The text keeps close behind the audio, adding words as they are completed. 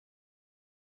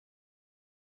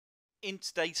In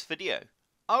today's video,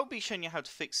 I'll be showing you how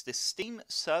to fix this Steam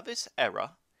service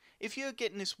error. If you're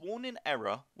getting this warning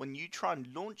error when you try and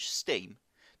launch Steam,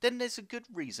 then there's a good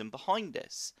reason behind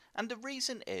this. And the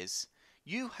reason is,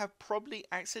 you have probably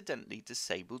accidentally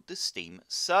disabled the Steam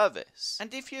service.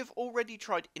 And if you've already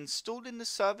tried installing the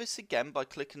service again by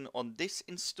clicking on this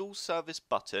install service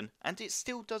button and it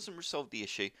still doesn't resolve the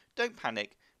issue, don't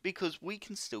panic because we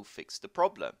can still fix the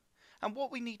problem. And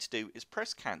what we need to do is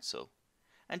press cancel.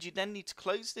 And you then need to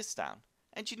close this down,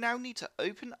 and you now need to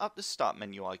open up the start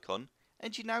menu icon,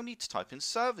 and you now need to type in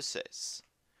services.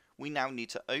 We now need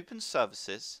to open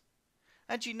services,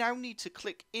 and you now need to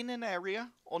click in an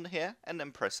area on here and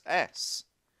then press S.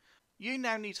 You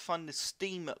now need to find the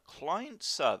Steam client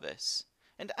service,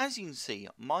 and as you can see,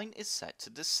 mine is set to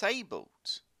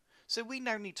disabled. So we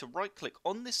now need to right click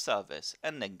on this service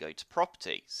and then go to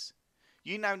properties.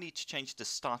 You now need to change the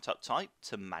startup type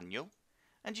to manual,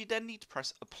 and you then need to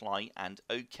press apply and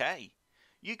OK.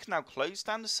 You can now close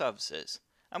down the services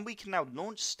and we can now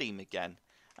launch Steam again,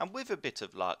 and with a bit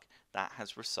of luck that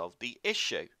has resolved the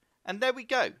issue. And there we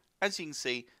go, as you can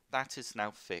see that has now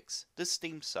fixed the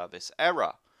Steam service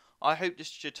error. I hope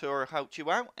this tutorial helped you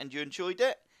out and you enjoyed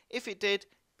it. If it did,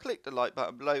 click the like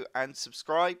button below and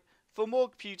subscribe for more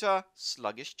computer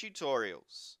sluggish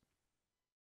tutorials.